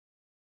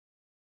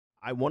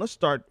I want to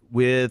start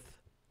with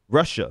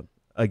Russia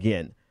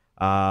again.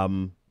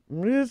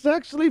 It's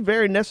actually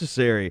very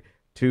necessary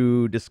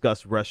to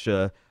discuss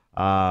Russia.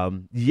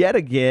 Yet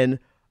again,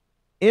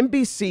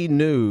 NBC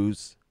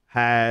News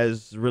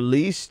has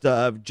released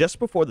just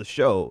before the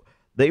show.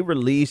 They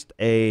released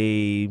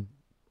a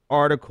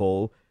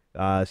article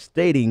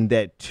stating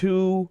that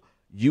two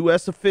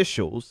U.S.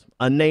 officials,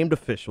 unnamed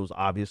officials,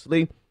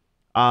 obviously,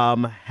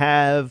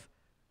 have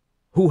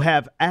who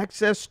have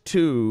access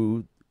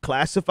to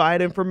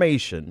classified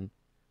information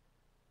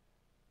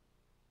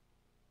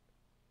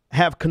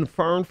have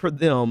confirmed for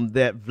them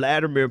that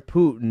Vladimir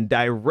Putin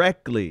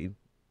directly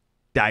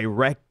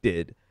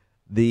directed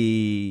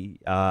the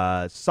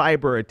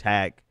cyber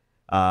attack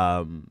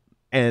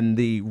and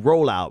the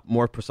rollout,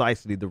 more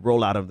precisely, the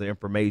rollout of the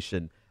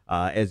information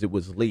as it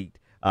was leaked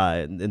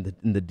in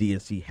the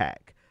DNC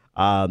hack.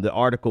 The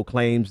article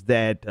claims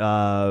that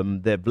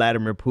that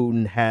Vladimir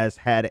Putin has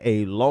had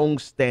a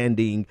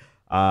long-standing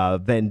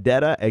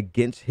vendetta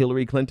against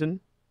Hillary Clinton,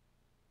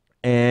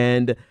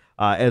 and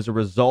as a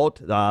result,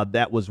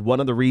 that was one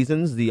of the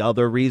reasons. The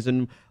other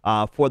reason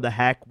for the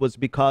hack was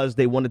because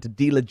they wanted to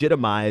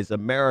delegitimize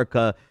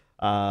America,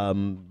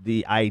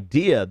 the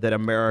idea that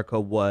America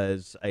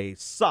was a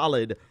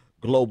solid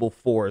global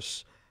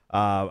force,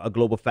 a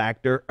global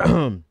factor.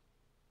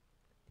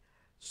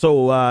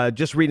 So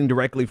just reading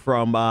directly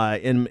from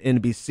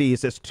NBC, it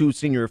says two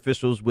senior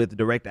officials with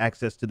direct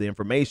access to the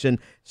information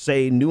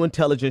say new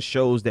intelligence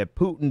shows that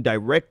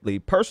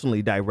Putin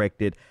personally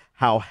directed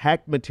how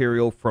hacked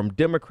material from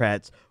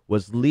Democrats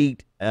was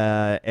leaked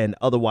and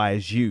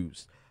otherwise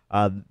used.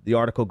 The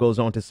article goes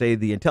on to say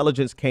the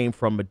intelligence came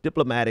from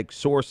diplomatic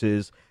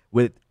sources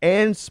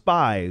and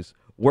spies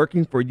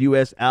working for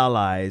U.S.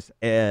 allies,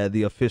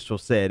 the official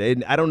said.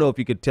 And I don't know if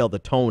you could tell the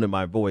tone in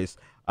my voice.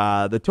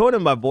 The tone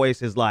in my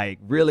voice is like,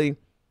 really?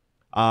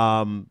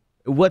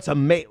 What's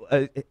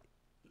amazing?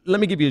 Let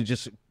me give you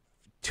just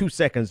 2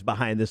 seconds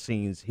behind the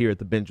scenes here at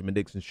the Benjamin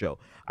Dixon Show.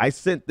 I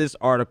sent this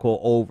article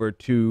over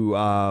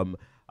to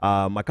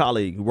my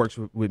colleague who works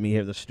with me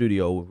here in the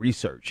studio,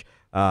 Research.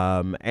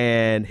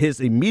 And his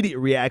immediate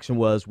reaction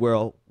was,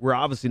 well, we're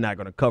obviously not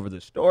going to cover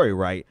this story,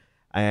 right?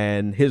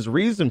 And his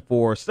reason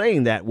for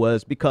saying that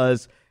was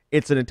because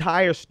it's an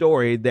entire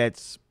story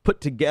that's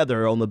put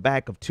together on the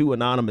back of two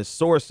anonymous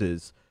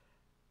sources.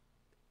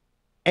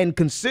 And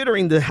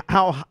considering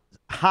how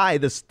high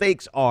the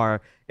stakes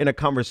are in a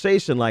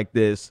conversation like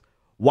this,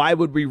 why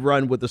would we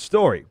run with the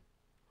story?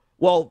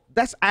 Well,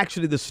 that's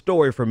actually the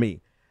story for me.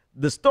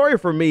 The story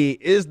for me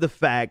is the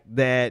fact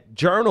that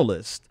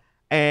journalists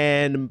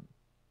and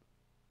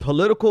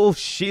political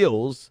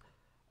shills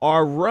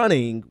are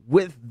running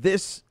with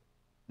this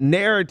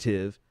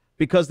narrative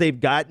because they've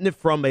gotten it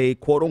from a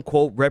quote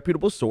unquote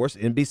reputable source,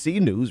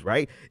 NBC News,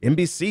 right?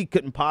 NBC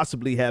couldn't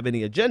possibly have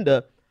any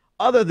agenda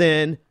other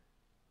than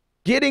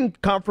getting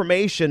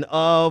confirmation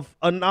of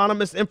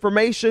anonymous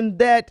information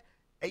that,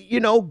 you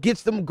know,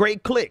 gets them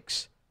great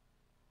clicks.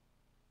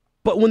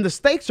 But when the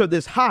stakes are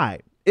this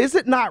high, is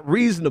it not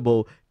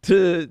reasonable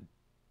to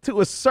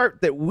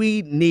assert that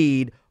we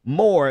need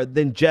more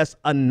than just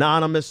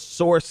anonymous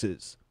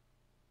sources?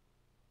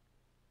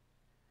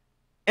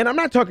 And I'm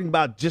not talking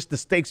about just the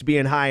stakes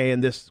being high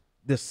in this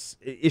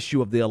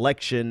issue of the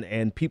election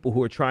and people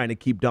who are trying to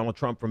keep Donald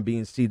Trump from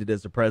being seated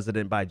as the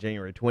president by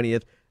January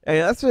 20th. And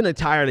that's an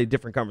entirely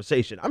different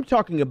conversation. I'm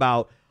talking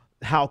about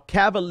how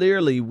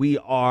cavalierly we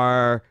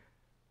are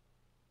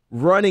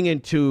running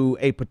into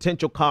a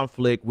potential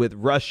conflict with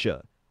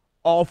Russia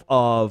off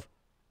of,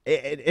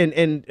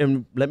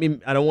 and let me,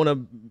 I don't want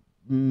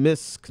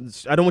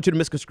you to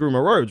misconstrue my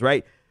words,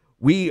 right?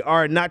 We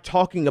are not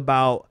talking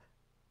about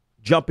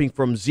jumping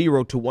from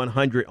 0 to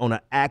 100 on an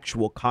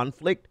actual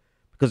conflict,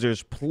 because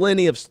there's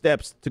plenty of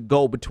steps to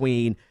go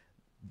between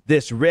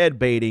this red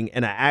baiting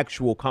and an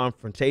actual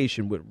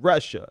confrontation with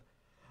Russia.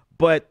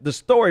 But the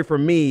story for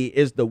me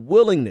is the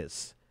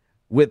willingness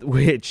with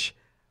which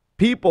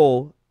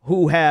people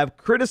who have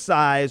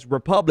criticized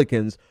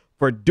Republicans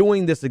for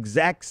doing this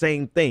exact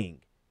same thing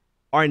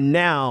are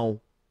now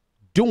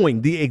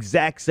doing the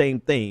exact same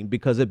thing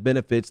because it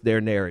benefits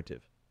their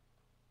narrative.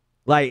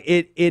 Like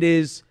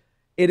it's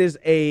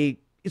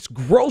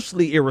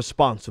grossly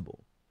irresponsible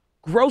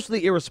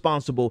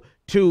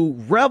to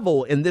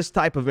revel in this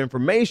type of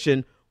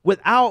information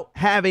without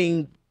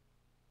having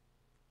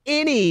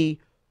any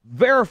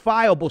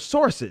verifiable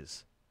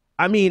sources.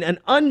 I mean, an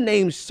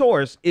unnamed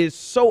source is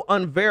so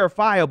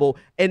unverifiable,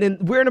 and then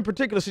we're in a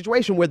particular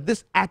situation where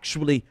this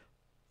actually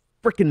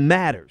freaking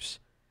matters.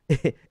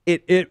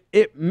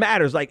 It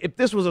matters. Like, if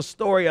this was a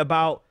story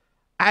about,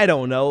 I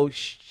don't know,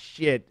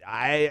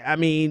 I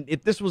mean,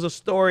 if this was a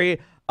story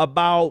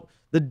about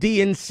the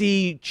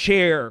DNC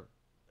chair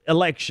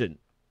election,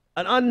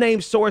 an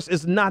unnamed source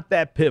is not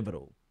that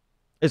pivotal.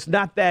 It's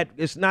not,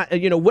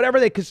 you know, whatever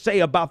they could say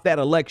about that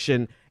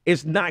election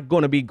is not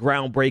going to be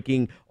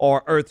groundbreaking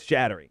or earth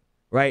shattering,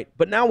 right?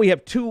 But now we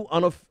have two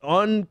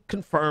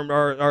unconfirmed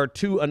or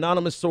two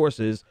anonymous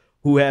sources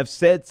who have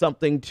said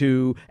something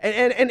to,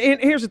 and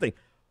here's the thing.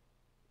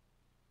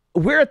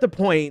 We're at the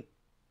point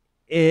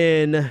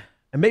and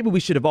maybe we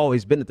should have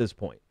always been at this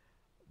point,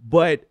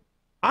 but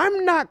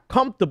I'm not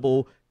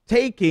comfortable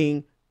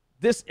taking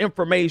this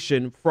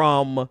information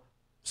from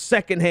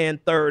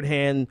secondhand,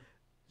 third-hand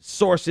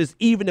sources,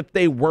 even if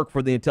they work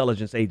for the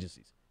intelligence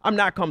agencies. I'm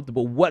not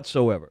comfortable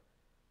whatsoever,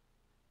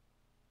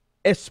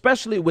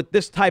 especially with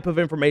this type of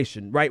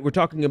information, right? We're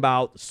talking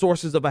about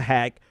sources of a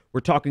hack.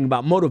 We're talking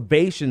about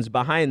motivations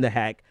behind the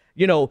hack.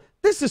 You know,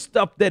 this is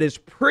stuff that is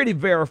pretty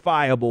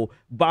verifiable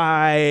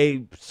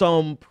by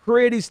some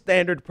pretty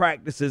standard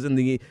practices in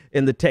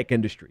the tech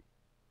industry.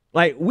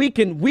 Like we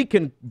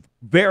can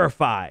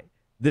verify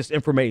this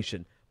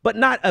information, but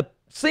not a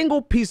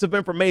single piece of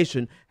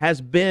information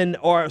has been,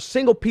 or a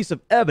single piece of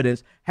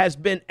evidence has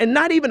been, and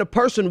not even a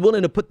person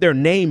willing to put their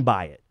name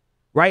by it,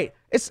 right?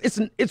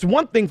 It's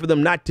one thing for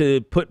them not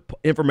to put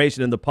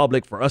information in the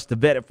public for us to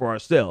vet it for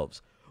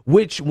ourselves,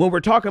 which when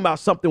we're talking about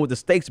something with the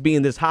stakes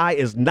being this high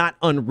is not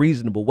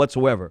unreasonable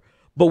whatsoever.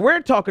 But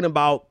we're talking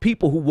about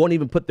people who won't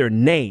even put their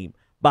name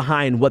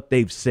behind what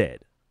they've said.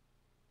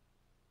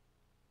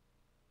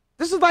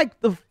 This is like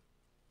the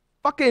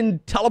fucking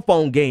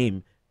telephone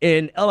game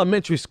in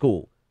elementary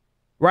school,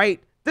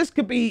 right? This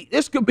could be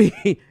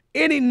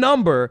any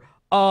number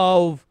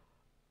of.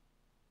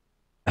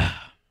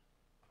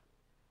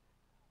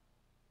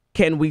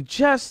 Can we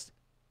just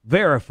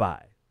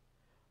verify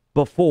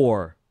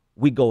before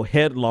we go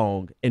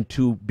headlong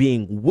into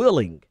being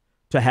willing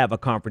to have a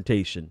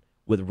confrontation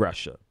with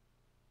Russia?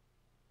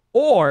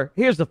 Or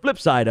here's the flip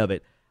side of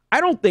it.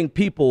 I don't think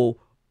people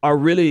are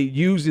really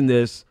using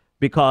this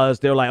because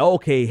they're like,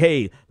 okay,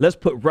 hey, let's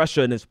put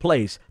Russia in its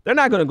place. They're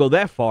not going to go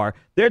that far.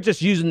 They're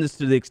just using this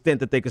to the extent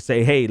that they could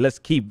say, hey, let's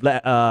keep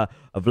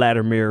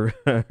Vladimir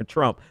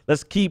Trump.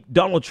 Let's keep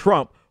Donald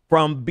Trump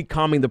from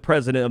becoming the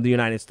president of the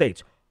United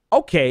States.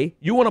 Okay,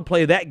 you want to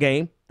play that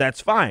game?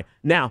 That's fine.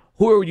 Now,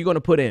 who are you going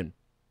to put in?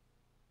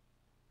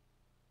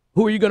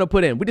 Who are you going to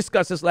put in? We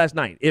discussed this last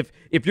night. If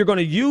you're going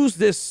to use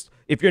this,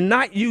 if you're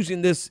not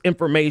using this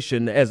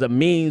information as a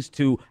means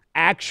to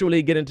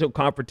actually get into a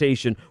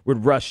confrontation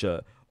with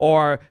Russia,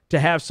 or to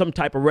have some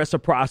type of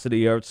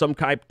reciprocity or some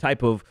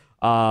type of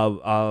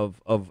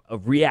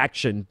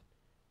reaction,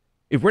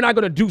 if we're not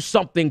going to do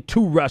something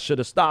to Russia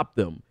to stop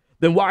them,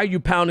 then why are you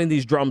pounding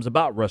these drums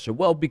about Russia?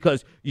 Well,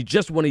 because you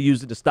just want to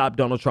use it to stop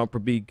Donald Trump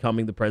from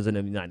becoming the president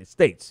of the United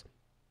States.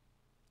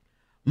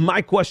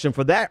 My question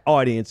for that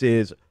audience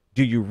is,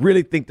 do you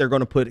really think they're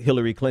going to put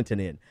Hillary Clinton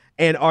in?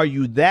 And are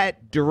you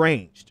that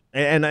deranged?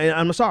 And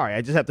I'm sorry,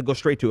 I just have to go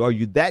straight to, are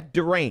you that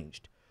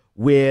deranged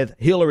with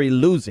Hillary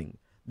losing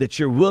that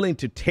you're willing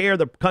to tear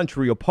the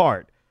country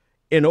apart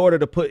in order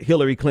to put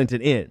Hillary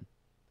Clinton in?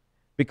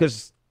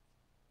 Because,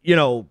 you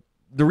know,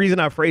 the reason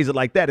I phrase it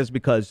like that is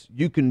because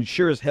you can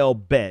sure as hell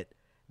bet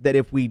that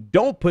if we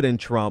don't put in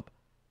Trump,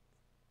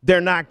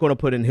 they're not going to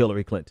put in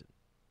Hillary Clinton.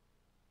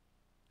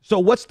 So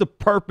what's the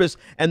purpose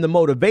and the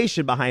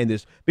motivation behind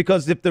this?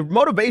 Because if the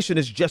motivation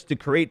is just to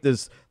create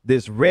this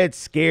Red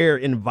Scare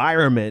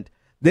environment,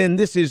 then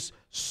this is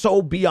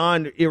so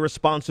beyond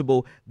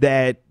irresponsible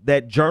that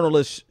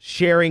journalists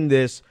sharing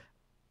this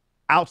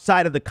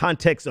outside of the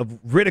context of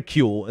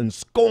ridicule and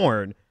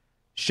scorn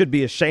should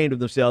be ashamed of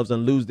themselves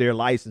and lose their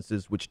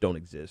licenses, which don't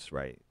exist,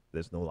 right?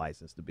 There's no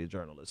license to be a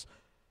journalist.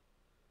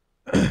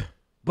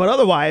 But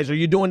otherwise, are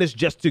you doing this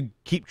just to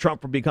keep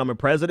Trump from becoming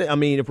president? I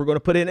mean, if we're going to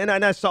put in, and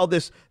I saw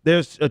this,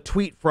 there's a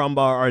tweet from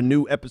our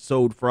new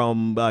episode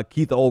from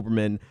Keith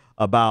Olbermann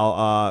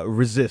about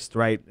resist,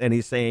 right? And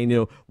he's saying, you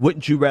know,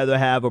 wouldn't you rather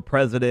have a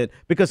president,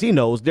 because he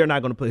knows they're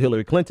not going to put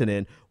Hillary Clinton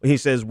in. He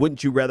says,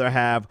 wouldn't you rather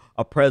have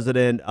a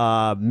president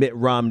Mitt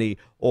Romney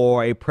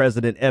or a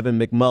president Evan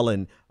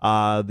McMullin,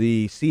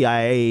 the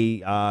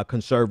CIA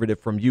conservative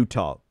from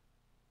Utah?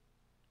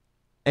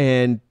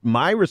 And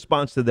my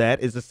response to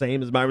that is the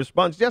same as my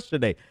response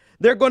yesterday.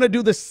 They're going to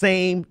do the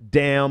same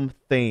damn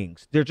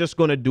things. They're just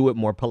going to do it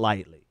more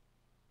politely.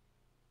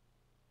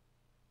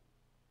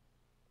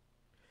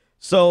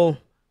 So,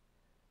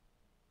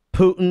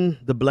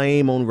 Putin, the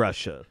blame on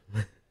Russia.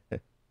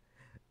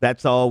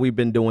 That's all we've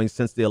been doing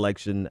since the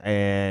election.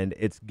 And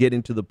it's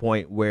getting to the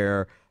point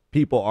where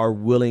people are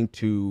willing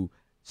to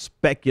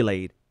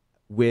speculate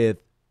with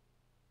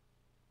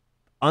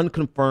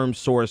unconfirmed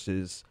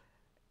sources,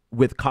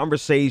 with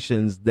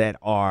conversations that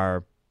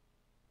are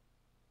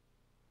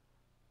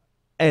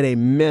at a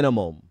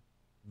minimum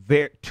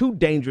too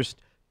dangerous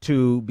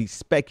to be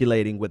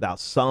speculating without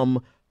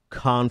some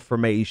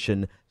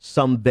confirmation,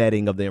 some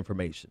vetting of the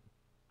information.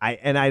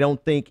 I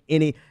don't think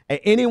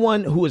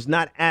anyone who is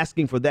not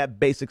asking for that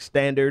basic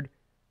standard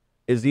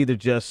is either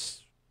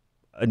just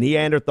a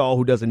Neanderthal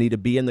who doesn't need to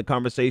be in the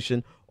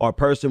conversation, or a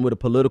person with a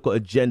political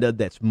agenda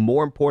that's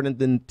more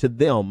important to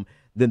them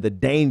than the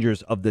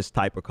dangers of this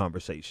type of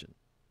conversation.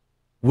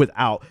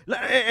 Without,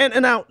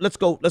 and now let's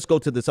go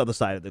to this other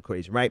side of the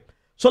equation, right?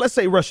 So let's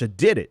say Russia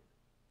did it.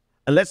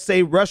 And let's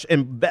say Russia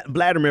and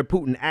Vladimir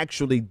Putin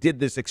actually did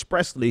this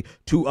expressly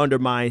to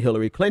undermine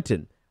Hillary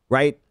Clinton,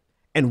 right?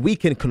 And we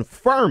can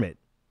confirm it.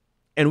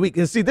 And we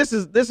can see this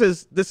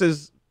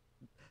is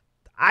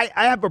I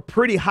have a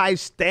pretty high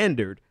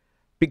standard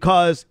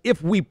Because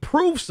if we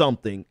prove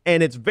something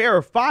and it's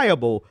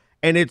verifiable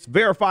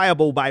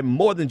by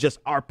more than just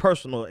our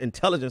personal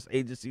intelligence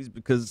agencies,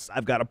 because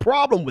I've got a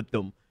problem with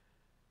them,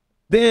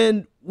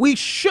 then we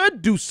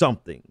should do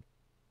something.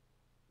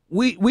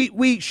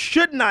 We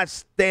should not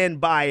stand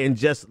by and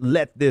just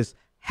let this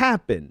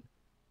happen.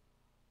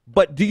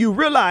 But do you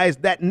realize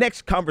that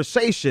next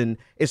conversation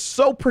is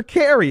so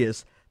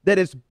precarious that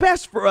it's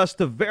best for us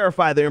to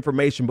verify the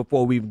information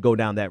before we even go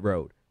down that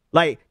road?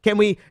 Like,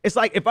 it's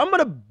like if I'm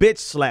going to bitch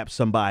slap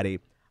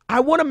somebody, I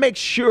want to make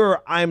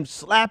sure I'm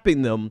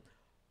slapping them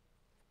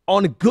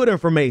on good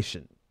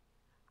information.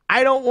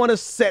 I don't want to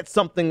set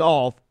something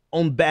off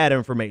on bad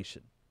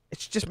information.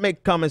 It's just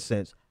make common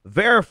sense.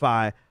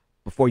 Verify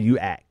before you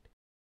act.